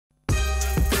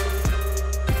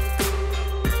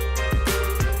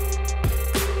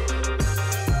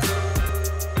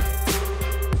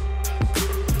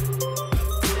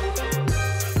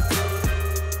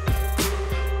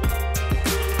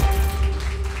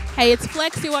Hey, it's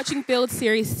Flex. You're watching Build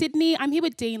Series Sydney. I'm here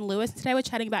with Dean Lewis. Today we're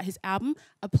chatting about his album,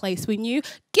 A Place We Knew.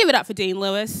 Give it up for Dean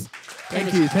Lewis.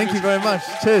 Thank you very much.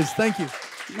 Cheers, thank you.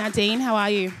 Now, Dean, how are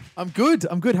you? I'm good,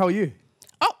 how are you?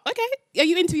 Oh, okay. Are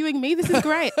you interviewing me? This is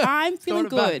great. I'm feeling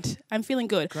good. I'm feeling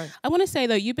good. Great. I want to say,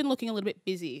 though, you've been looking a little bit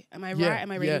busy. Am I right?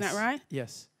 Am I reading that right?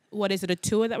 Yes. What is it, a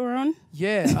tour that we're on?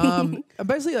 Yeah,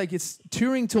 basically, like, it's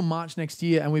touring till March next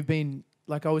year, and we've been,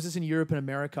 like, I was just in Europe and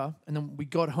America, and then we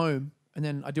got home, and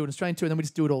then I do an Australian tour, and then we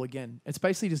just do it all again. It's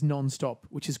basically just non-stop,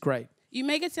 which is great. You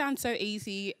make it sound so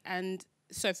easy and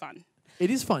so fun.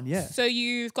 It is fun, yeah. So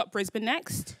you've got Brisbane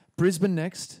next. Brisbane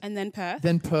next. And then Perth.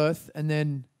 Then Perth, and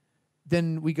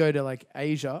then we go to, like,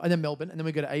 Asia, and then Melbourne, and then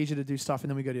we go to Asia to do stuff, and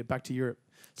then we go back to Europe.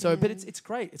 So, but it's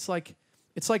great. It's like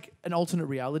an alternate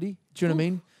reality. Do you know what I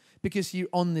mean? Because you're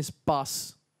on this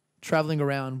bus traveling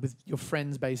around with your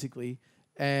friends, basically,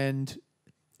 and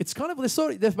it's kind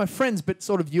of they're my friends, but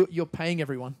sort of you're paying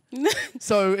everyone.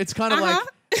 So it's kind of like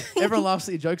everyone laughs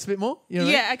at your jokes a bit more. You know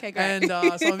what I mean? Okay, great.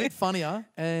 And so I'm a bit funnier,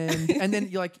 and then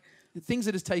you're like things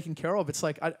are just taken care of. It's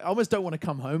like I almost don't want to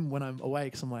come home when I'm away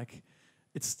because I'm like,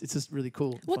 it's just really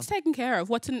cool. What's taken care of?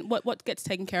 What gets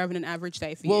taken care of in an average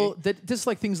day for you? Well, just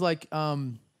like things like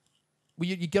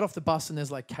you get off the bus and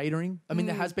there's like catering. I mean,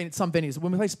 there has been at some venues.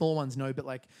 When we play small ones, no, but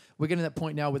like we're getting to that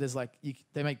point now where there's like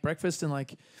they make breakfast and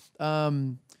like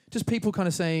just people kind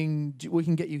of saying we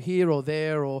can get you here or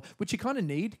there, or which you kind of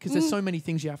need because there's so many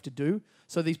things you have to do.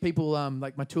 So these people,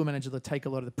 like my tour manager, they take a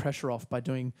lot of the pressure off by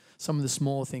doing some of the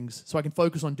smaller things, so I can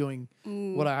focus on doing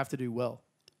what I have to do well.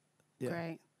 Yeah.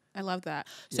 Great. I love that.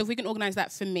 So if we can organise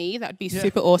that for me, that would be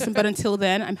super awesome. But until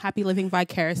then, I'm happy living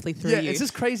vicariously through you. Yeah, it's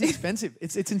just crazy expensive.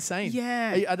 It's insane.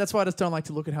 Yeah. That's why I just don't like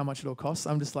to look at how much it all costs.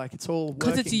 I'm just like, it's all working.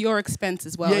 Because it's your expense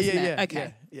as well, isn't it?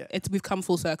 Okay. Yeah. We've come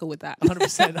full circle with that.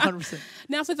 100%.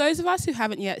 Now, for those of us who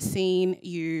haven't yet seen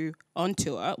you on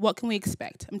tour, what can we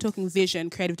expect? I'm talking vision,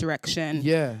 creative direction.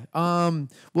 Yeah.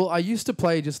 Well, I used to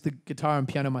play just the guitar and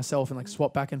piano myself and like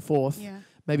swap back and forth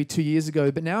maybe 2 years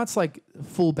ago. But now it's like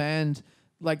full band.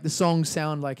 Like the songs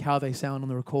sound like how they sound on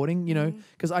the recording, you know?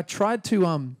 Because I tried to,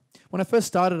 when I first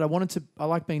started, I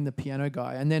like being the piano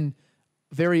guy. And then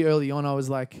very early on, I was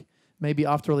like, maybe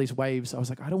after all these waves, I was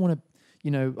like, I don't want to,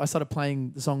 you know, I started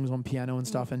playing the songs on piano and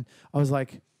stuff. And I was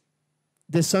like,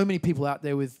 there's so many people out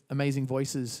there with amazing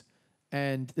voices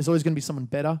and there's always going to be someone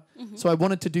better. So I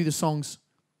wanted to do the songs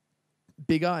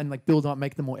bigger and like build up,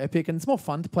 make them more epic. And it's more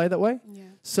fun to play that way. Yeah.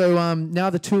 So now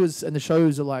the tours and the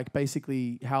shows are like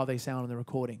basically how they sound on the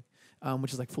recording,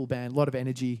 which is like full band, a lot of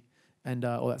energy and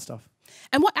all that stuff.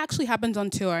 And what actually happens on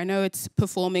tour? I know it's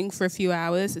performing for a few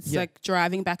hours. It's like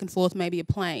driving back and forth, maybe a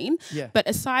plane. Yeah. But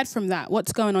aside from that,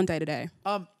 what's going on day to day?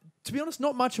 To be honest,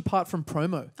 not much apart from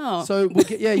promo. Oh. So we'll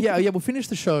we'll finish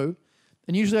the show.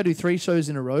 And usually I do 3 shows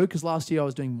in a row because last year I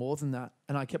was doing more than that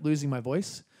and I kept losing my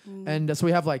voice. And so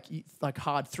we have like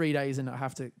hard 3 days and you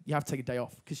have to take a day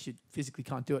off because you physically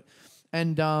can't do it.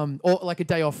 And or like a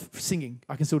day off singing.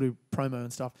 I can still do promo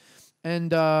and stuff.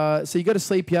 And so you go to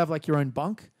sleep, you have like your own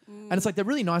bunk. And it's like they're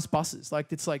really nice buses.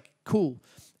 Like it's like cool.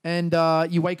 And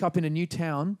you wake up in a new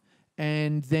town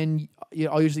and then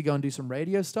I'll usually go and do some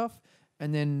radio stuff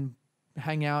and then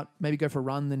hang out, maybe go for a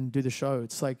run, then do the show.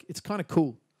 It's like, it's kind of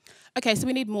cool. Okay, so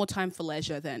we need more time for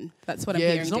leisure then. That's what I'm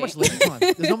hearing. Yeah, there's not much leisure time.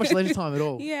 There's not much leisure time at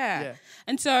all. Yeah.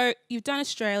 And so you've done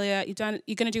Australia, you're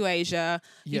going to do Asia,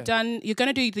 you're going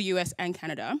to do the US and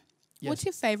Canada. Yes. What's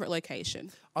your favorite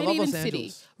location? I love Los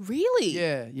Angeles. Really?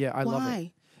 Yeah, I love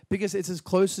it. Because it's as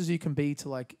close as you can be to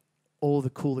like all the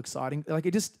cool, exciting. Like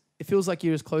it feels like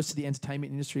you're as close to the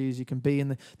entertainment industry as you can be,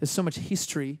 and there's so much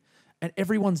history, and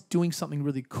everyone's doing something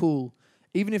really cool.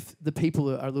 Even if the people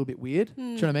are a little bit weird, do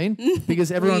you know what I mean?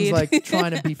 Because everyone's like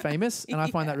trying to be famous, and I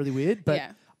find that really weird. But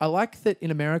I like that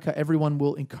in America, everyone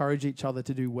will encourage each other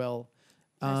to do well,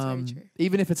 That's very true.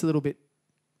 even if it's a little bit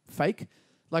fake.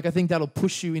 Like I think that'll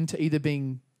push you into either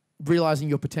realizing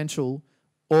your potential,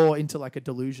 or into like a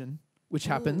delusion, which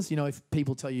happens. You know, if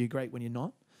people tell you you're great when you're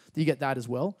not, you get that as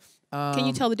well. Can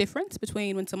you tell the difference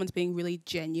between when someone's being really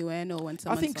genuine or when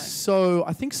someone's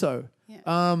I think so.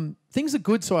 Yeah. Things are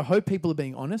good, so I hope people are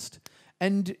being honest.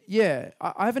 And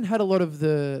I haven't had a lot of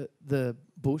the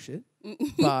bullshit,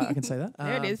 but I can say that.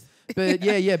 There it is. But but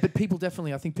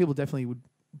I think people definitely would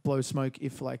blow smoke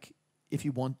if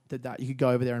you wanted that. You could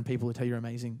go over there and people would tell you're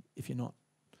amazing if you're not.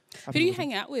 Who do you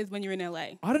hang out with when you're in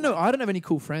LA? I don't know. I don't have any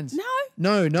cool friends.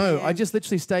 No? No. I just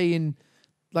literally stay in,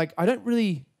 like, I don't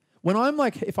really, when I'm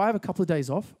like, if I have a couple of days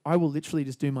off, I will literally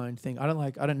just do my own thing. I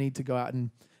don't need to go out and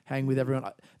hang with everyone.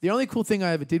 The only cool thing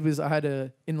I ever did was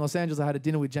in Los Angeles, I had a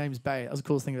dinner with James Bay. That was the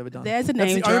coolest thing I've ever done. There's a name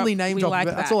drop. That's the only name drop.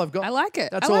 That's all I've got. I like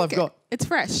it. That's all I've got. It's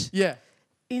fresh. Yeah.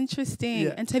 interesting.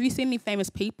 Yeah. And so have you seen any famous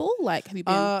people? Like, have you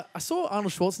been? I saw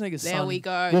Arnold Schwarzenegger's son. There we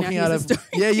go. Walking Now out here's of the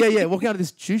story. yeah, walking out of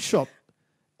this juice shop,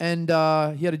 and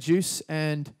he had a juice,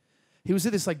 and he was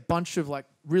with this like bunch of like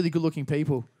really good-looking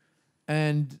people,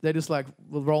 and they just like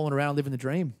were rolling around living the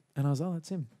dream. And I was, oh, that's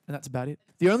him, and that's about it.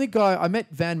 The only guy I met,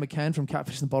 Van McCann from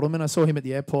Catfish and Bottlemen. I saw him at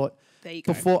the airport. There you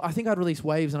go. Before I think I'd released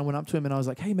Waves, and I went up to him and I was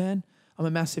like, hey man, I'm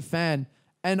a massive fan.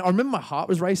 And I remember my heart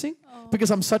was racing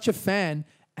because I'm such a fan.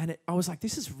 And I was like,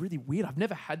 this is really weird. I've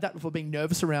never had that before, being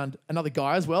nervous around another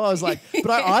guy as well. I was like,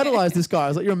 but I idolized this guy. I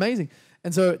was like, you're amazing.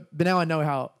 And so, but now I know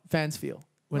how fans feel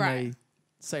when they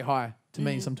say hi to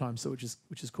me sometimes, so which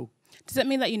is cool. Does that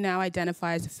mean that you now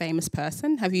identify as a famous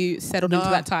person? Have you settled into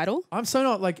that title? I'm so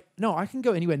not like, no, I can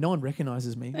go anywhere. No one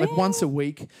recognizes me. Like once a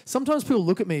week. Sometimes people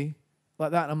look at me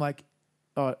like that and I'm like,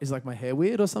 oh, is like my hair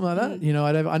weird or something like that? You know,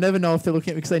 I never know if they're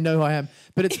looking at me because they know who I am.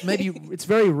 But it's maybe, it's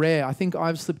very rare. I think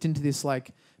I've slipped into this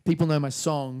like, people know my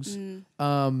songs,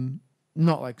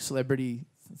 not like celebrity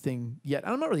thing yet.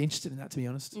 And I'm not really interested in that, to be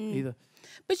honest, either.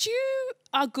 But you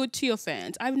are good to your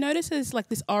fans. I've noticed there's like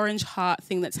this orange heart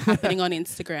thing that's happening on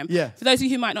Instagram. Yeah. For those of you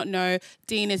who might not know,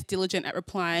 Dean is diligent at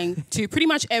replying to pretty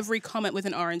much every comment with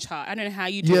an orange heart. I don't know how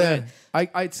you do it.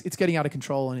 It's getting out of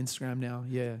control on Instagram now.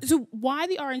 Yeah. So why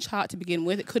the orange heart to begin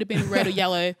with? It could have been red or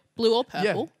yellow, blue or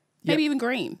purple, maybe even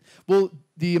green. Well,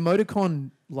 the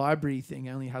emoticon library thing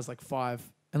only has like 5.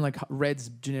 And like red's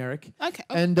generic. Okay.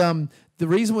 And the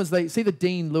reason was they see the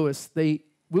Dean Lewis. We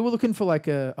were looking for like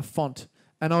a font,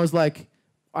 and I was like,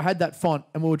 I had that font,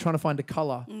 and we were trying to find a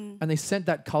color, and they sent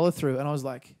that color through, and I was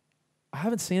like, I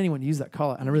haven't seen anyone use that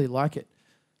color, and I really like it.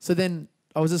 So then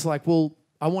I was just like, well,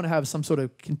 I want to have some sort of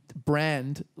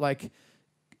brand like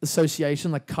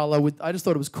association, like color with. I just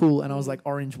thought it was cool, and I was like,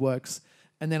 orange works,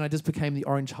 and then I just became the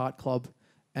Orange Heart Club,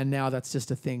 and now that's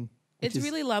just a thing. It's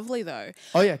really lovely though.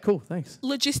 Oh yeah, cool, thanks.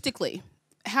 Logistically,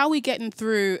 how are we getting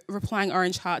through replying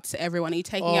orange hearts to everyone? Are you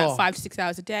taking out 5 to 6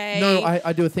 hours a day? No,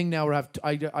 I do a thing now where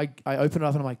I open it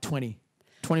up and I'm like 20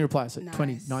 replies. So nice.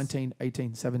 20, 19,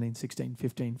 18, 17, 16,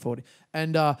 15, 40.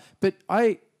 And but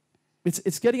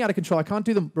it's getting out of control. I can't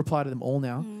reply to them all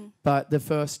now, but the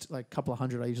first like couple of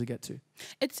hundred I usually get to.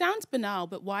 It sounds banal,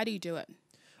 but why do you do it?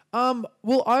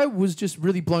 Well, I was just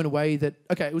really blown away that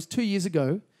it was 2 years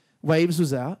ago, Waves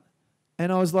was out.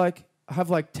 And I was like, I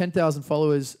have like 10,000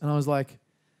 followers. And I was like,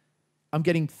 I'm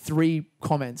getting 3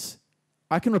 comments.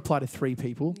 I can reply to 3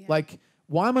 people. Yeah. Like,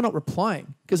 why am I not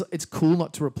replying? Because it's cool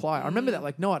not to reply. I remember that,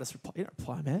 like, no, I just reply. You don't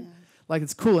reply, man. Yeah. Like,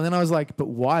 it's cool. And then I was like, but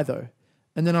why though?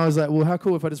 And then I was like, well, how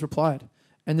cool if I just replied?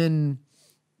 And then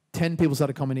 10 people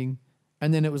started commenting.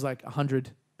 And then it was like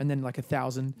 100. And then like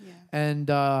 1,000. Yeah.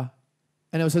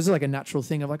 And it was just like a natural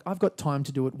thing of like, I've got time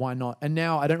to do it. Why not? And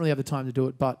now I don't really have the time to do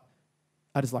it, but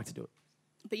I just like to do it.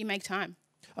 But you make time.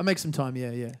 I make some time,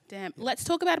 yeah. Damn. Yeah. Let's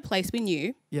talk about A Place We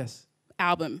Knew. Yes.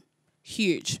 Album.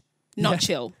 Huge. Not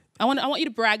chill. I want you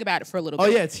to brag about it for a little bit. Oh,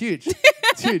 yeah, it's huge.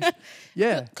 It's huge.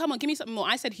 Yeah. But come on, give me something more.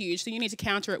 I said huge, so you need to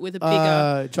counter it with a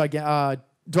bigger...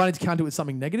 do I need to counter it with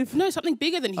something negative? No, something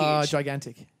bigger than huge.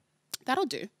 Gigantic. That'll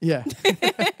do. Yeah.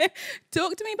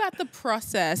 Talk to me about the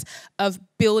process of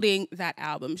building that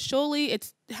album. Surely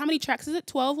it's... How many tracks is it?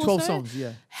 12 or so? 12 songs,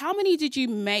 yeah. How many did you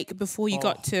make before you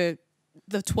got to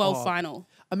the 12 final?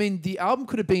 I mean, the album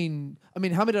could have been... I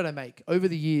mean, how many did I make? Over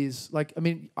the years, like, I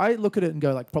mean, I look at it and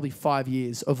go, like, probably 5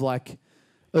 years of, like,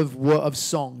 of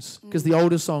songs. Because the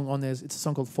oldest song on there, it's a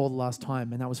song called For the Last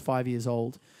Time, and that was 5 years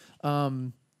old.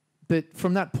 But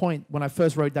from that point, when I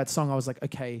first wrote that song, I was like,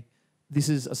 okay, this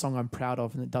is a song I'm proud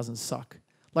of and it doesn't suck.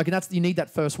 Like, and you need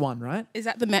that first one, right? Is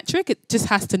that the metric? It just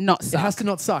has to not suck. It has to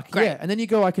not suck, Great. Yeah. And then you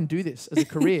go, I can do this as a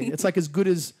career. It's like as good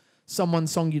as someone's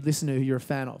song you'd listen to who you're a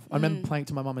fan of. I remember playing it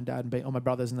to my mum and dad and my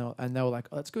brothers, and they were like,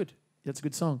 oh, that's good. That's a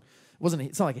good song.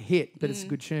 It's not like a hit, but it's a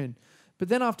good tune. But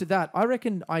then after that, I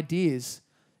reckon ideas.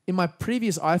 In my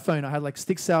previous iPhone, I had like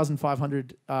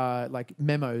 6,500 like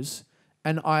memos,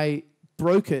 and I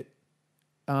broke it.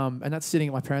 And that's sitting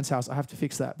at my parents' house. I have to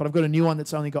fix that. But I've got a new one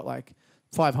that's only got like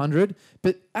 500.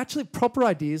 But actually proper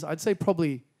ideas, I'd say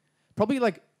probably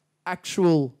like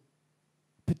actual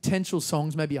potential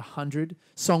songs, maybe 100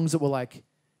 songs that were like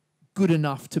good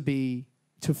enough to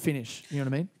finish. You know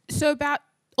what I mean? So about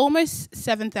almost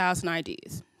 7,000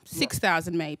 ideas.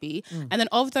 6,000 maybe. And then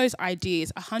of those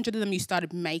ideas, 100 of them you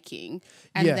started making.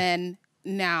 And then...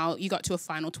 Now you got to a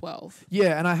final 12.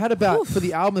 Yeah, and I had about, for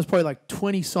the album, there's probably like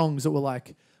 20 songs that were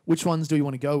like, which ones do you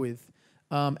want to go with?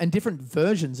 And different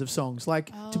versions of songs.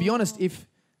 Like, to be honest, if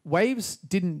Waves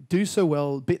didn't do so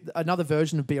well, another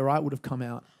version of Be Alright would have come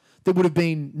out. that would have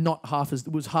been not half as,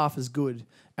 was half as good.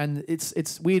 And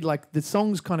it's weird, like the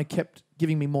songs kind of kept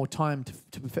giving me more time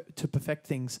to perfect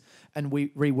things and we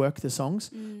rework the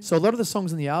songs. So a lot of the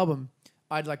songs in the album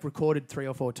I'd like recorded 3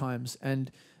 or 4 times.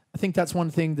 And I think that's one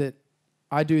thing that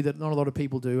I do that not a lot of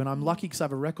people do. And I'm lucky because I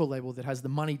have a record label that has the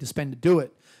money to spend to do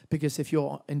it. Because if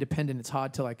you're independent, it's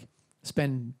hard to like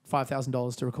spend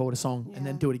 $5,000 to record a song and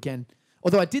then do it again.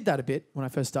 Although I did that a bit when I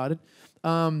first started.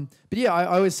 But yeah, I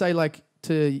always say like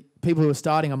to people who are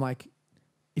starting, I'm like,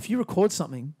 if you record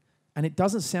something and it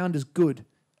doesn't sound as good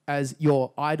as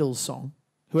your idol's song,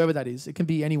 whoever that is, it can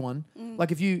be anyone.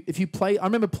 Like if you play, I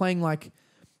remember playing like,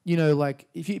 you know, like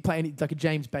if you play any, like a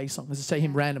James Bay song, let's just say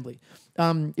him randomly.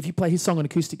 If you play his song on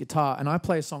acoustic guitar and I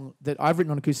play a song that I've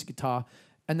written on acoustic guitar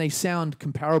and they sound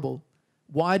comparable,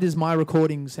 why does my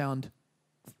recording sound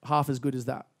half as good as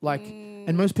that? Like,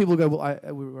 and most people go, well,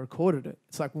 we recorded it.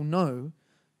 It's like, well, no,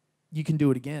 you can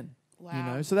do it again. Wow. You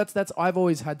know, so that's I've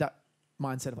always had that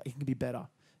mindset of like, it can be better.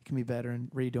 It can be better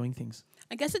and redoing things.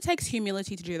 I guess it takes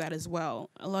humility to do that as well.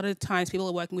 A lot of times people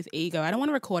are working with ego. I don't want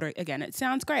to record it again. It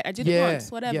sounds great. I did it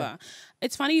once, whatever. Yeah.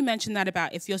 It's funny you mentioned that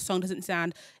about if your song doesn't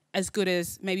sound as good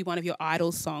as maybe one of your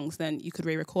idol's songs, then you could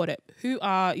re-record it. Who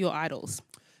are your idols?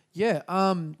 Yeah,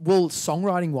 well,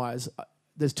 songwriting-wise,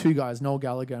 there's 2 guys, Noel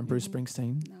Gallagher and Bruce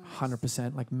Springsteen. Nice.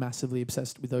 100%, like massively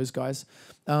obsessed with those guys.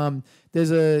 Bruce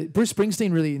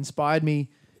Springsteen really inspired me.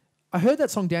 I heard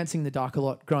that song Dancing in the Dark a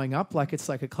lot growing up, like it's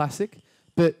like a classic,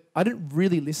 but I didn't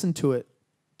really listen to it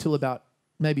till about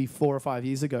maybe 4 or 5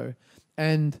 years ago.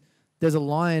 And there's a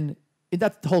line,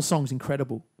 that whole song's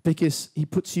incredible because he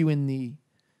puts you in the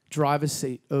driver's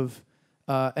seat of,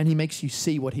 and he makes you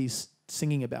see what he's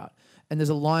singing about. And there's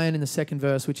a line in the second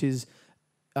verse which is,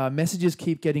 messages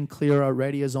keep getting clearer,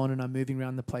 radio's on and I'm moving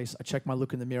around the place. I check my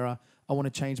look in the mirror. I want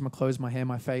to change my clothes, my hair,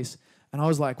 my face. And I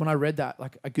was like, when I read that,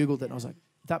 like I Googled it and I was like,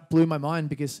 that blew my mind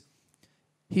because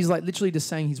he's like literally just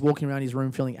saying he's walking around his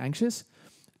room feeling anxious.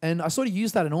 And I sort of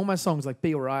use that in all my songs, like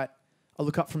Be Alright, I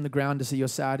look up from the ground to see your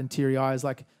sad and teary eyes.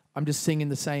 Like I'm just singing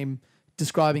the same,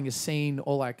 describing a scene,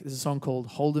 or like there's a song called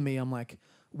Hold Me. I'm like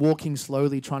walking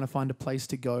slowly, trying to find a place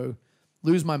to go.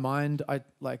 Lose my mind.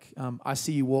 I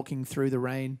see you walking through the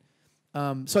rain.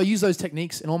 So I use those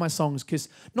techniques in all my songs because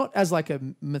not as like a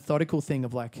methodical thing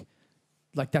of like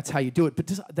that's how you do it, but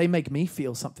just, they make me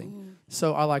feel something.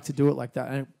 So I like to do it like that,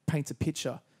 and it paints a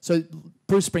picture. So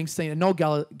Bruce Springsteen and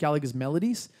Noel Gallagher's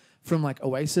melodies from like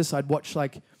Oasis, I'd watch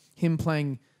like him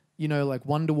playing, you know, like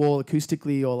Wonderwall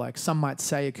acoustically, or like Some Might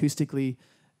Say acoustically,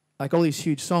 like all these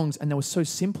huge songs, and they were so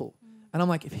simple. And I'm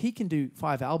like, if he can do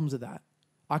 5 albums of that,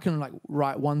 I can like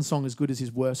write one song as good as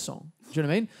his worst song. Do you know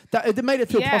what I mean? That made it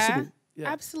feel possible. Yeah,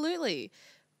 absolutely.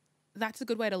 That's a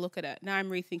good way to look at it. Now I'm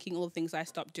rethinking all the things I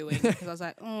stopped doing because I was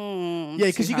like, yeah,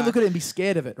 because you can look at it and be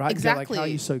scared of it, right? Exactly. And go like, how are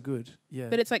you so good? Yeah.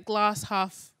 But it's like glass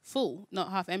half full, not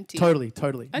half empty. Totally.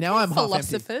 Okay, now I'm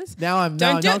philosophers. Half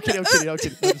empty. I'm kidding.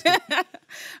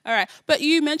 All right. But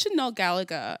you mentioned Noel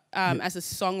Gallagher as a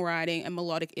songwriting and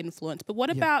melodic influence. But what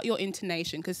about your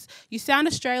intonation? Because you sound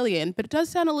Australian, but it does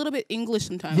sound a little bit English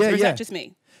sometimes. Or is that just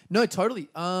me? No, totally.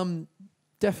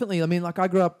 Definitely. I mean, like I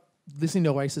grew up listening to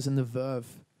Oasis and The Verve.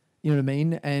 You know what I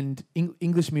mean? And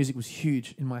English music was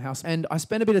huge in my house. And I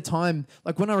spent a bit of time,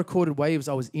 like when I recorded Waves,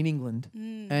 I was in England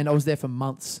and I was there for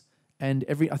months. And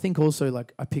I think also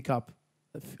like I pick up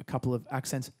a couple of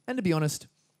accents. And to be honest,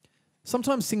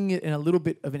 sometimes singing it in a little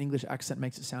bit of an English accent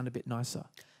makes it sound a bit nicer.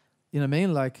 You know what I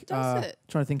mean? Like, Does it?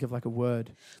 Trying to think of like a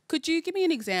word. Could you give me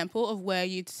an example of where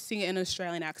you'd sing it in an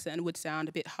Australian accent and would sound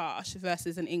a bit harsh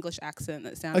versus an English accent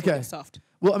that sounds a bit soft?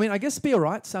 Well, I mean, I guess Be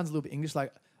Alright sounds a little bit English,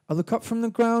 like, I look up from the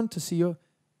ground to see your...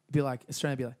 Be like,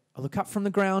 Australian be like, I look up from the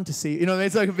ground to see... You know what I mean?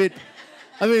 It's like a bit...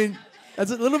 I mean, that's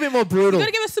a little bit more brutal. You got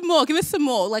to give us some more. Give us some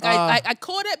more. Like, I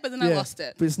caught it, but then I lost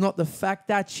it. But it's not the fact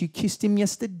that you kissed him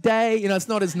yesterday. You know, it's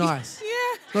not as nice.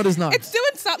 Not as nice. It's doing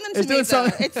something to me, though.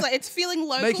 It's like, it's feeling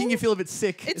local. Making you feel a bit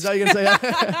sick. Is that what you're going to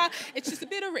say? It's just a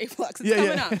bit of reflux. It's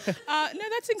coming up. No,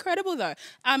 that's incredible, though.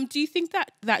 Do you think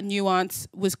that nuance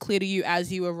was clear to you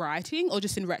as you were writing or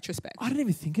just in retrospect? I didn't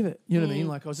even think of it. You know what I mean?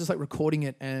 Like, I was just like recording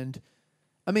it, and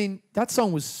I mean, that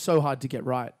song was so hard to get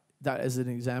right, that as an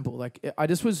example. Like, I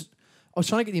was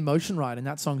trying to get the emotion right in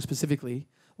that song specifically.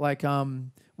 Like,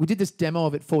 we did this demo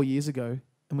of it 4 years ago,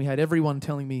 and we had everyone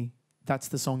telling me, that's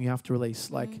the song you have to release.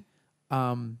 Like,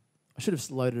 I should have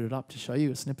loaded it up to show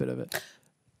you a snippet of it. Do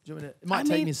you want me to, it might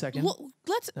take me a second. Well,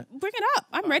 let's bring it up.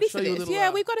 I'm ready for this. Yeah,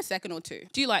 we've got a second or two.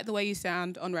 Do you like the way you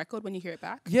sound on record when you hear it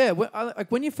back? Yeah,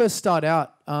 like when you first start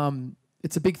out,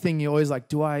 it's a big thing. You're always like,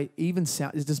 do I even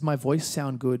sound? Does my voice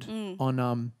sound good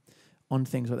on on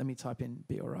things. But let me type in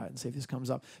 "Be Alright" and see if this comes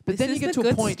up. But then you get to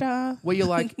a point where you're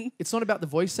like, it's not about the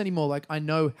voice anymore. Like, I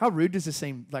know, how rude does this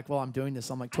seem? Like, while I'm doing this,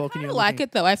 I'm like talking to you. I like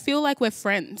it though. I feel like we're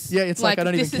friends. Yeah, it's like I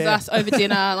don't even care. This is us over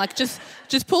dinner. Like, just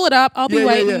pull it up. I'll be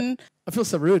waiting. Yeah. I feel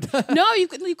so rude. No,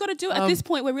 you've got to do it. At this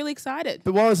point, we're really excited.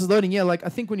 But while I was learning, like, I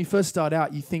think when you first start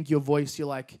out, you think your voice, you're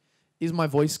like, is my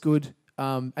voice good?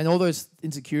 And all those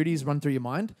insecurities run through your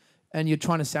mind. And you're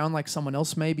trying to sound like someone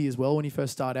else maybe as well when you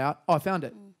first start out. Oh, I found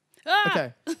it.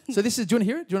 Okay. So this is, do you want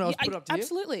to hear it? Do you want to put it up to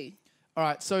absolutely. Here? All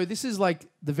right. So this is like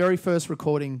the very first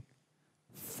recording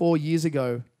 4 years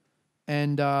ago.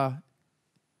 And a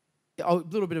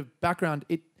little bit of background.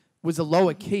 It was a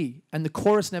lower key. And the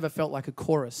chorus never felt like a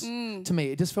chorus to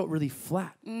me. It just felt really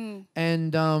flat. And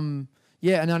and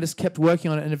I just kept working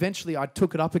on it. And eventually I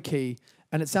took it up a key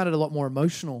and it sounded a lot more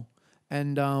emotional.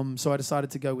 And so I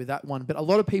decided to go with that one. But a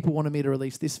lot of people wanted me to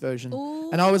release this version. Ooh.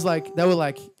 And I was like, they were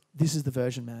like, this is the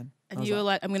version, man. And you were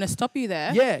like, I'm going to stop you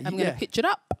there. Yeah. I'm going to pitch it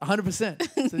up.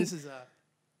 100%. So this is, if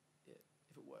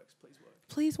it works, please work.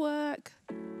 Please work.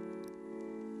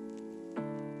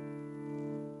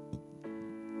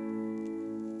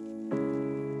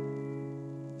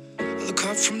 Look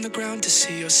up from the ground to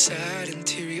see your sad and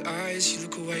teary eyes. You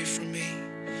look away from me.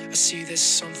 I see there's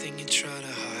something you try to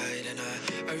hide.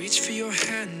 I reach for your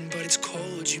hand, but it's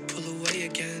cold. You pull away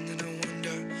again, and I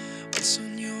wonder what's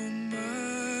on your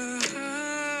mind.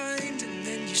 And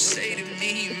then you say to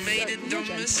me, you made a dumb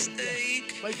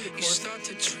mistake. You start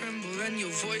to tremble, and your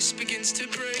voice begins to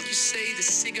break. You say the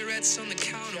cigarettes on the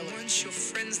counter weren't your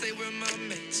friends, they were my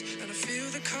mates. And I feel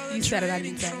the color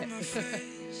draining from my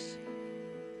face.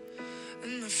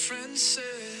 And my friend said,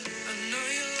 I know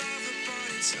you love her,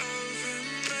 but it's over,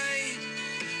 mate.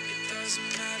 It doesn't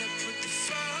matter, put the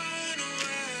phone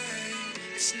away.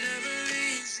 It's never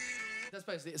easy. That's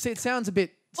basically it. See, it sounds a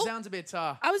bit.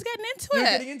 I was getting into it. You're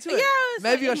getting into it. Yeah.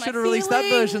 Maybe I should have released that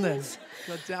version then.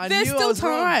 There's still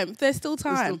time. There's still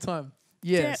time.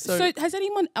 Yeah. So has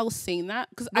anyone else seen that?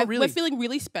 Because we're feeling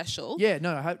really special. Yeah.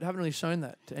 No, I haven't really shown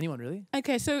that to anyone really.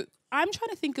 Okay. So I'm trying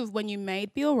to think of when you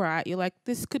made Be Alright. You're like,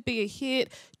 this could be a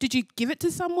hit. Did you give it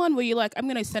to someone? Were you like, I'm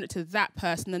going to send it to that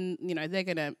person, and they're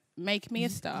going to make me a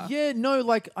star? Yeah. No.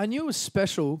 Like, I knew it was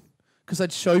special because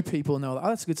I'd show people and they were like, oh,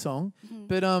 that's a good song. Mm-hmm.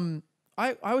 But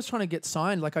I was trying to get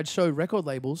signed. Like, I'd show record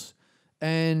labels,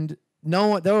 and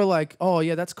they were like, oh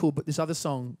yeah, that's cool, but this other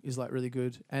song is like really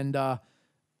good. And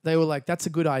they were like, that's a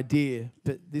good idea,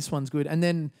 but this one's good. And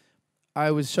then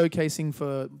I was showcasing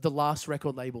for the last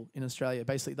record label in Australia,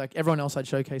 basically. Like, everyone else I'd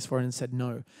showcased for and said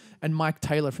no. And Mike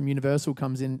Taylor from Universal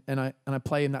comes in, and I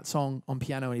play him that song on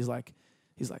piano, and he's like,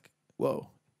 whoa.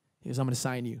 He goes, I'm going to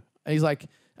sign you. And he's like,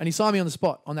 and he signed me on the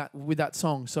spot with that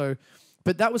song. So,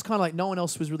 but that was kind of like no one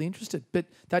else was really interested. But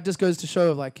that just goes to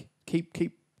show, like, keep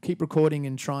recording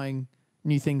and trying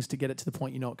new things to get it to the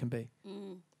point you know it can be.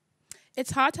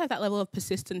 It's hard to have that level of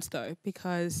persistence, though,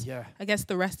 because I guess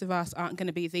the rest of us aren't going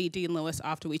to be the Dean Lewis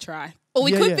after we try. Or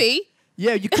we could be.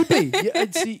 Yeah, you could be.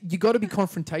 You got to be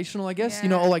confrontational, I guess,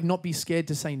 or like not be scared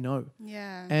to say no.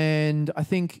 Yeah. And I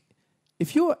think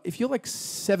if you're like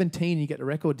 17 and you get a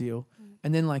record deal,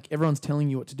 and then like everyone's telling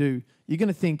you what to do, you're going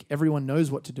to think everyone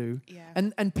knows what to do. Yeah.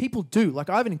 And people do. Like,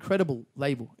 I have an incredible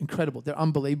label. Incredible. They're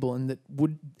unbelievable. And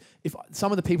if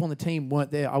some of the people on the team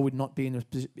weren't there, I would not be in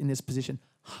this position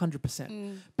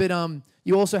 100%. But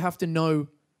you also have to know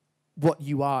what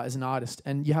you are as an artist,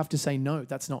 and you have to say, no,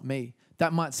 that's not me.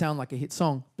 That might sound like a hit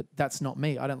song, but that's not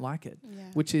me. I don't like it,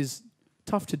 which is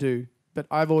tough to do. But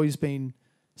I've always been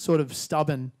sort of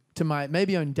stubborn to my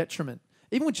maybe own detriment.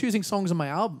 Even with choosing songs on my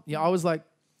album, I was like,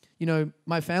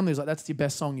 my family was like, that's the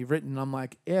best song you've written. And I'm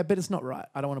like, yeah, but it's not right.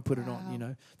 I don't want to put it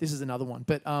on, This is another one.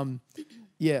 But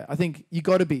I think you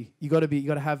got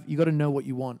to know what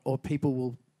you want, or people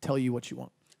will tell you what you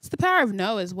want. It's the power of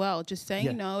no as well. Just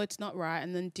saying no, it's not right,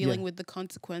 and then dealing with the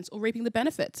consequence or reaping the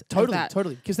benefits.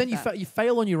 Totally. Because then you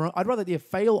fail on your own. I'd rather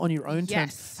fail on your own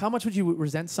terms. How much would you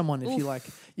resent someone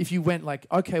if you went like,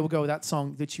 okay, we'll go with that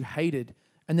song that you hated,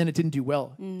 and then it didn't do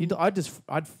well?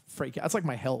 I'd freak out. It's like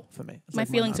my hell for me. It's my like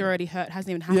feelings are already hurt. It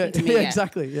hasn't even happened to me yet.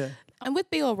 Exactly. Yeah. And with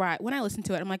Be Alright, when I listen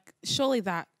to it, I'm like, surely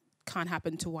that can't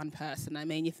happen to one person. I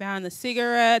mean, you found the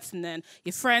cigarettes, and then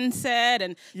your friend said,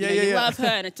 and you love her,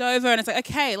 and it's over, and it's like,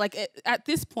 okay, like at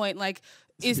this point, like,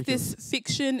 is this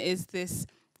fiction? Is this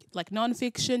like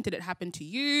non-fiction? Did it happen to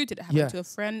you? Did it happen to a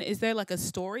friend? Is there like a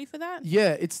story for that?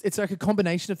 Yeah, it's like a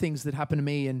combination of things that happened to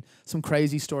me, and some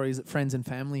crazy stories that friends and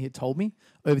family had told me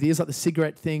over the years. Like the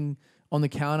cigarette thing on the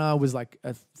counter was like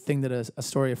a thing that a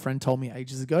story a friend told me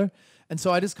ages ago. And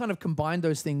so I just kind of combined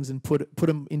those things and put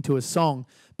them into a song.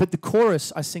 But the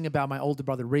chorus, I sing about my older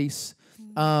brother, Reese.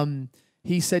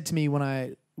 he said to me when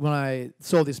I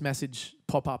saw this message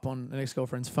pop up on an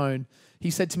ex-girlfriend's phone,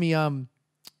 he said to me,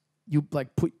 you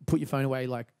like put your phone away,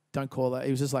 like don't call her.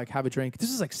 He was just like, have a drink.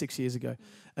 This was like 6 years ago.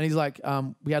 And he's like,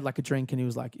 we had like a drink and he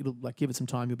was like, it'll like give it some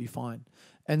time, you'll be fine.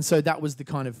 And so that was the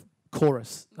kind of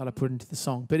chorus that I put into the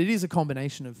song. But it is a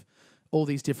combination of all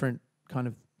these different kind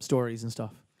of stories and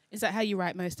stuff. Is that how you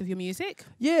write most of your music?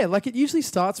 Yeah, like it usually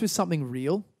starts with something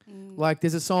real. Like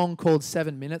there's a song called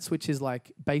 7 Minutes, which is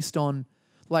like based on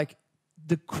like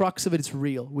the crux of it's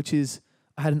real, which is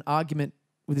I had an argument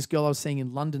with this girl I was seeing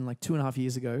in London like 2.5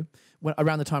 years ago, when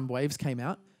around the time Waves came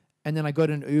out. And then I got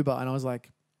an Uber and I was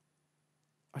like,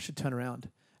 I should turn around.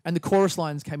 And the chorus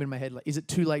lines came in my head like, is it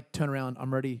too late to turn around?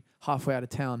 I'm already halfway out of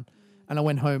town. And I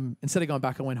went home. Instead of going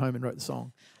back, I went home and wrote the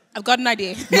song. I've got an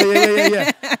idea.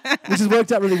 Yeah. Which has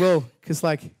worked out really well because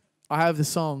like I have the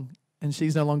song and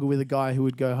she's no longer with a guy who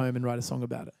would go home and write a song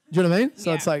about it. Do you know what I mean?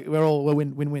 So it's like we're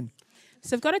win-win.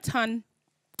 So I've got a ton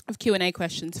of Q&A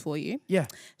questions for you. Yeah.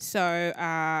 So,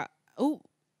 I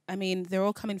mean, they're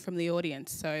all coming from the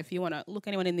audience. So if you want to look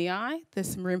anyone in the eye,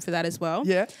 there's some room for that as well.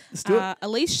 Yeah, let's do it.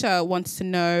 Alicia wants to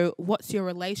know, what's your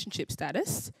relationship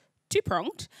status?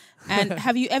 Two-pronged. And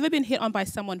have you ever been hit on by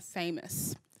someone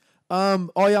famous? I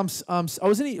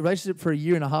was in a relationship for 1.5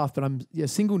 years, but I'm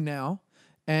single now,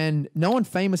 and no one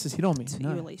famous has hit on me. To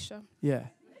no. you, Alicia. Yeah.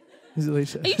 Who's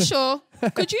Alicia? Are you sure?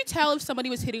 Could you tell if somebody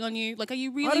was hitting on you? Like, are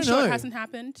you really sure it hasn't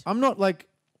happened? I'm not like,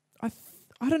 I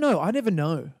don't know. I never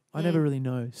know. I never really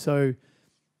know. So,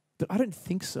 but I don't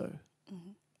think so.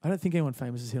 I don't think anyone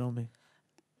famous has hit on me.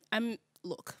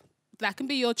 Look, that can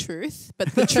be your truth,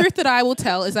 but the truth that I will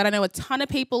tell is that I know a ton of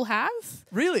people have.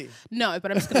 Really? No,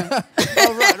 but I'm just going to...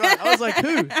 Oh, right. I was like,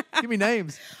 who? Give me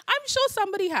names. I'm sure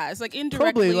somebody has, like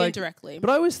indirectly, indirectly. But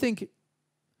I always think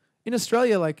in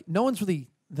Australia, like no one's really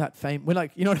that famous. We're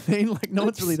like, you know what I mean? Like no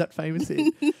one's really that famous here.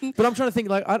 But I'm trying to think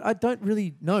like, I don't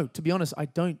really know. To be honest, I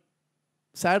don't.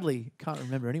 Sadly, can't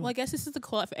remember anyone. Well, I guess this is the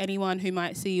call out for anyone who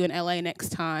might see you in LA next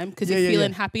time because you're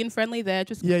feeling happy and friendly there.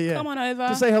 Just come on over.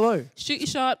 Just say hello. Shoot your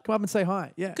shot. Come up and say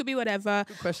hi. Yeah. Could be whatever.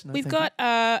 Good question. We've got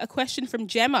a question from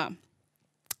Gemma.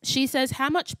 She says, how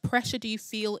much pressure do you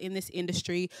feel in this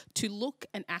industry to look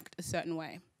and act a certain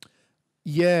way?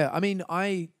 Yeah, I mean,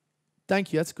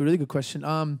 thank you. That's a really good question.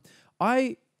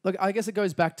 I guess it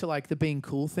goes back to like the being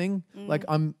cool thing. Like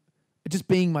I'm just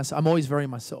being myself. I'm always very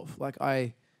myself. Like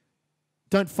I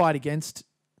don't fight against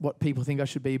what people think I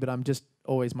should be, but I'm just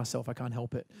always myself. I can't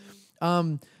help it.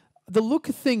 The look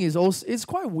thing is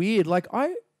quite weird. Like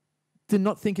I did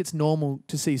not think it's normal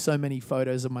to see so many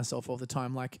photos of myself all the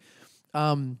time. Like,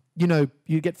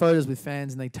 you get photos with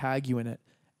fans and they tag you in it.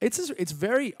 It's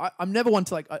very. I'm never one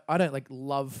to like. I don't like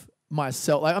love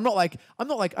myself. Like I'm not like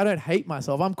I don't hate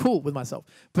myself. I'm cool with myself,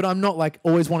 but I'm not like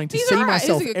always wanting to see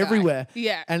myself everywhere.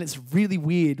 Yeah, and it's really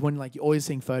weird when like you're always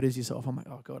seeing photos of yourself. I'm like,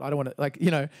 oh god, I don't want to like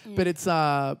But it's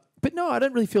but no, I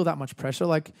don't really feel that much pressure.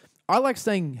 Like I like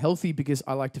staying healthy because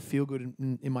I like to feel good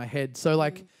in my head. So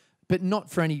like. But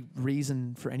not for any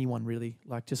reason for anyone really,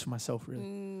 like just for myself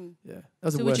really. Yeah. That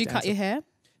was so would you cut your hair?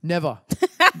 Never.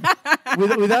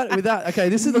 with that. Okay,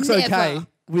 this looks okay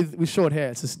with short hair.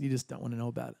 It's just you just don't want to know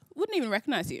about it. Wouldn't even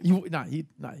recognize you.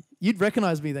 You'd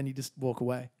recognize me, then you just walk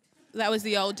away. That was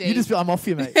the old days. You just be, I'm off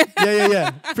you, mate.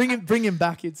 Yeah. Bring him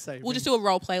back. You'd say. We'll just do a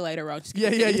role play later on. Just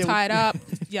yeah. Tie it up.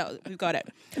 Yeah, we've got it.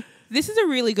 This is a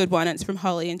really good one. It's from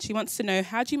Holly, and she wants to know,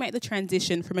 how do you make the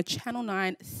transition from a Channel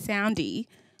 9 soundie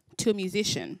to a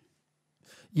musician?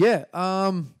 Yeah.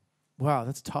 Wow,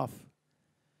 that's tough.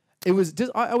 It was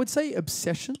just, I would say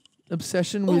obsession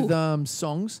with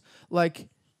songs. Like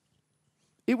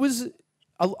it was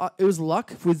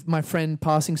luck with my friend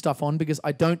passing stuff on because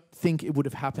I don't think it would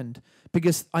have happened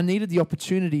because I needed the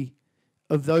opportunity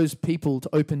of those people to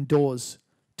open doors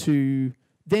to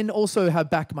then also have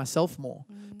back myself more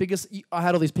because I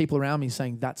had all these people around me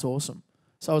saying that's awesome.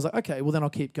 So I was like, okay, well then I'll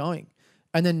keep going.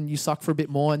 And then you suck for a bit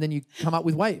more and then you come up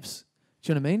with Waves.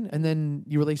 Do you know what I mean? And then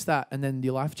you release that and then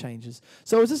your life changes.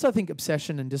 So it was just, I think,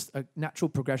 obsession and just a natural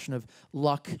progression of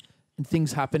luck and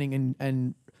things happening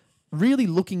and really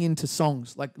looking into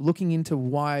songs, like looking into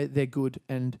why they're good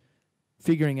and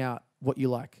figuring out what you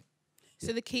like.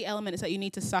 So the key element is that you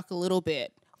need to suck a little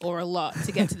bit or a lot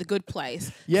to get to the good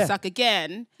place. Yeah. Suck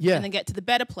again. Yeah. And then get to the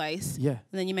better place. Yeah. And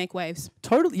then you make waves.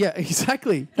 Totally. Yeah,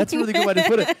 exactly. That's a really good way to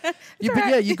put it. But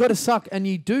yeah, you got to suck and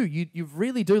you do. You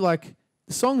really do. Like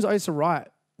the songs I used to write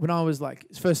when I was like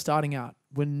first starting out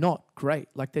were not great.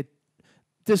 Like they're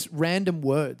just random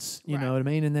words, you know what I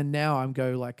mean? And then now I'm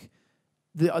like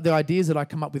the ideas that I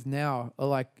come up with now are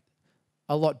like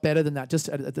a lot better than that just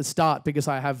at the start because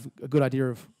I have a good idea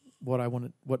of what I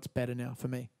wanted, what's better now for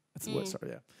me. That's the word, sorry,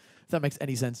 yeah. that makes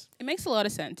any sense. It makes a lot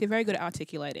of sense. You're very good at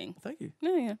articulating. Thank you.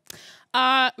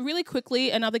 Yeah. Really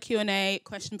quickly, another Q&A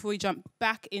question before we jump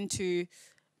back into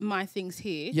my things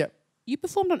here. Yep. You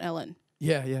performed on Ellen.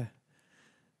 Yeah.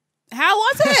 How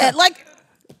was it? Like,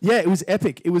 yeah, it was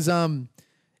epic. It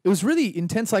was really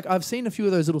intense. Like, I've seen a few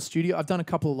of those little I've done a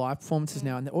couple of live performances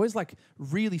now, and they're always like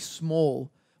really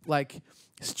small, like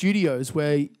studios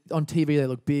where on TV they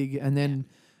look big, and then.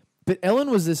 But Ellen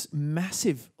was this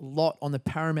massive lot on the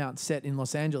Paramount set in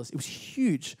Los Angeles. It was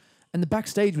huge. And the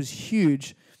backstage was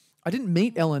huge. I didn't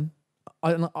meet Ellen.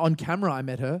 On camera, I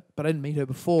met her, but I didn't meet her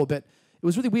before. But it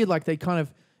was really weird. Like, they kind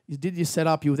of, you did your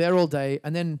setup, you were there all day,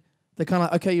 and then they're kind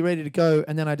of like, okay, you ready to go?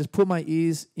 And then I just put my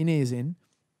ears in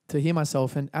to hear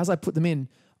myself. And as I put them in,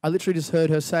 I literally just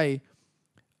heard her say,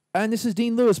 and this is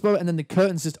Dean Lewis, bro. And then the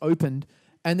curtains just opened.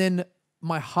 And then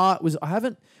my heart was,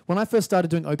 when I first started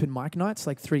doing open mic nights,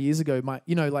 like 3 years ago,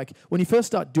 like when you first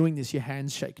start doing this, your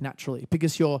hands shake naturally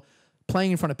because you're playing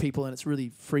in front of people and it's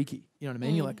really freaky. You know what I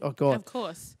mean? You're like, oh God. Of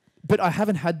course. But I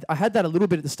had that a little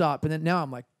bit at the start, but then now I'm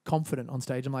like confident on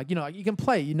stage. I'm like, you can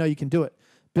play, you can do it.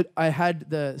 But I had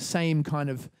the same kind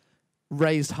of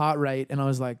raised heart rate, and I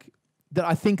was like,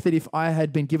 I think that if I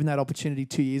had been given that opportunity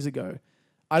 2 years ago,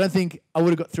 I don't think I would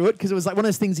have got through it, because it was like one of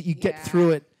those things that you get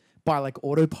through it by like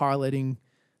autopiloting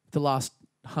the last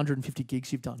 150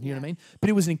 gigs you've done. You know what I mean? But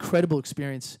it was an incredible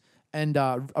experience and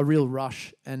a real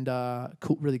rush and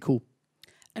cool, really cool.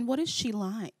 And what is she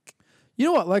like? You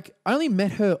know what? Like, I only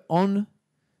met her and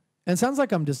it sounds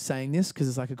like I'm just saying this because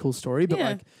it's like a cool story, but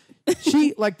like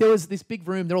she, like, there was this big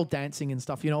room, they're all dancing and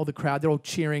stuff, all the crowd, they're all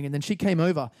cheering. And then she came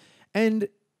over and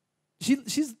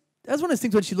she's, that's one of those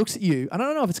things when she looks at you, and I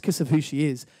don't know if it's because of who she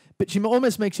is, but she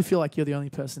almost makes you feel like you're the only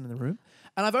person in the room.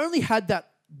 And I've only had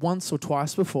that once or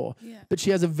twice before, but she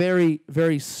has a very,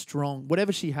 very strong,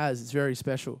 whatever she has, it's very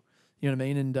special. You know what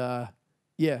I mean? And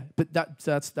but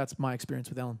that's my experience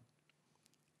with Ellen.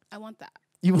 I want that.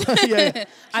 You want? Yeah.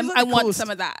 I want some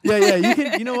of that. Yeah. You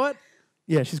can. You know what?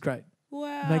 Yeah, she's great.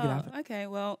 Wow. Make it happen. Okay.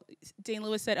 Well, Dean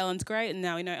Lewis said Ellen's great, and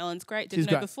now we know Ellen's great. Didn't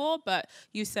know before, but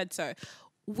you said so.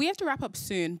 We have to wrap up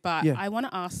soon, but I want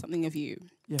to ask something of you.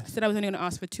 Yeah. I said I was only going to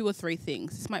ask for 2 or 3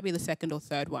 things. This might be the second or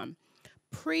third one.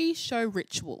 Pre-show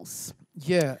rituals.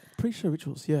 Yeah, pre-show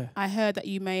rituals, yeah. I heard that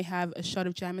you may have a shot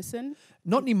of Jameson.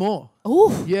 Not anymore.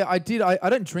 Oh. Yeah, I did. I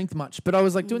don't drink much, but I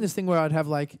was like doing this thing where I'd have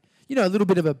like, a little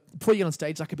bit of a, before you get on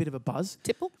stage, like a bit of a buzz.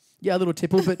 Tipple? Yeah, a little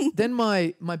tipple. But then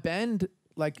my band,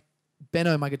 like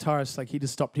Benno, my guitarist, like he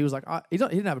just stopped. He was like, he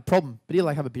didn't have a problem, but he'd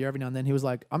like have a beer every now and then. He was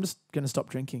like, I'm just going to stop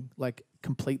drinking, like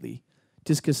completely.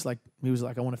 Just because like, he was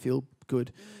like, I want to feel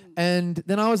good. And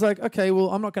then I was like, okay, well,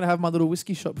 I'm not going to have my little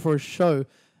whiskey shot before a show.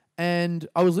 And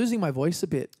I was losing my voice a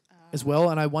bit as well.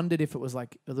 And I wondered if it was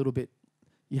like a little bit,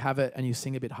 you have it and you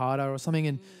sing a bit harder or something.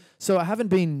 And so I haven't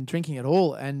been drinking at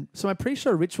all. And so my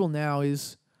pre-show ritual now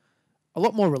is a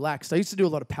lot more relaxed. I used to do a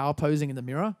lot of power posing in the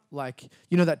mirror. Like,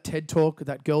 that TED talk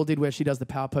that girl did where she does the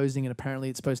power posing, and apparently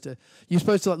you're supposed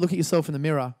to like look at yourself in the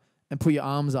mirror and put your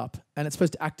arms up, and it's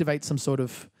supposed to activate some sort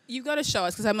of... You've got to show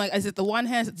us, because I'm like, is it the one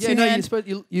hand? Is it two hands?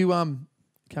 You're supposed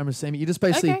cameras see me. You just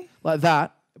basically like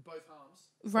that, both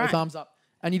arms, both arms up,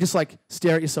 and you just like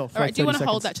stare at yourself. All right, do you want to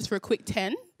hold that just for a quick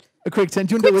 10? A quick 10.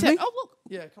 Do you want to do it with me? Oh, look.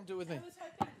 Yeah, come do it with me.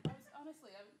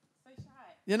 Honestly, I'm so shy.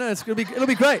 Yeah, no, it'll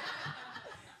be great.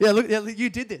 Yeah, look, you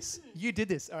did this. You did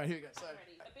this. All right, here we go. So,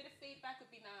 a bit of feedback would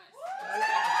be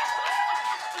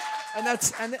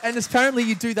nice. And apparently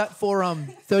you do that for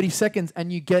 30 seconds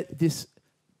and you get this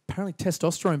apparently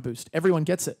testosterone boost. Everyone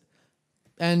gets it.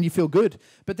 And you feel good.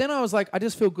 But then I was like, I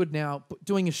just feel good now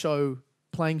doing a show,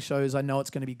 playing shows. I know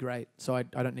it's going to be great. So I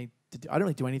don't need to I don't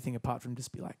really do anything apart from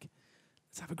just be like,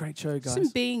 let's have a great show, guys.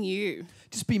 Just being you.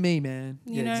 Just be me, man.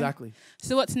 You know? Exactly.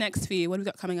 So what's next for you? What have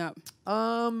we got coming up?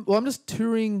 Well, I'm just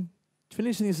touring,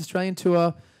 finishing this Australian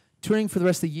tour, touring for the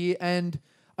rest of the year, and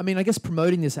I mean, I guess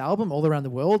promoting this album all around the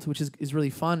world, which is really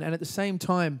fun, and at the same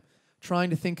time, trying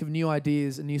to think of new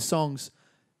ideas and new songs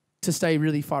to stay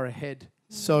really far ahead.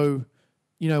 So,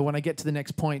 when I get to the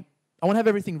next point, I want to have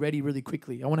everything ready really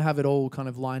quickly. I want to have it all kind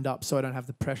of lined up so I don't have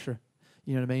the pressure,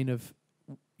 you know what I mean, of,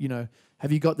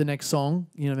 have you got the next song?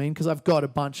 You know what I mean? Because I've got a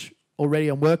bunch already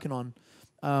I'm working on.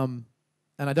 And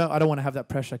I don't want to have that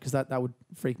pressure because that would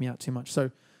freak me out too much. So,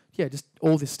 yeah, just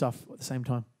all this stuff at the same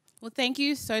time. Well, thank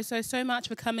you so much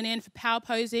for coming in, for power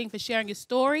posing, for sharing your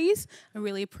stories. I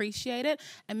really appreciate it.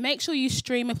 And make sure you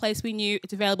stream A Place We Knew.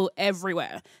 It's available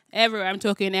everywhere. Everywhere. I'm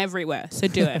talking everywhere. So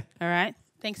do it. All right?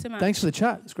 Thanks so much. Thanks for the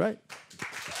chat. It's great.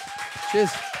 Cheers.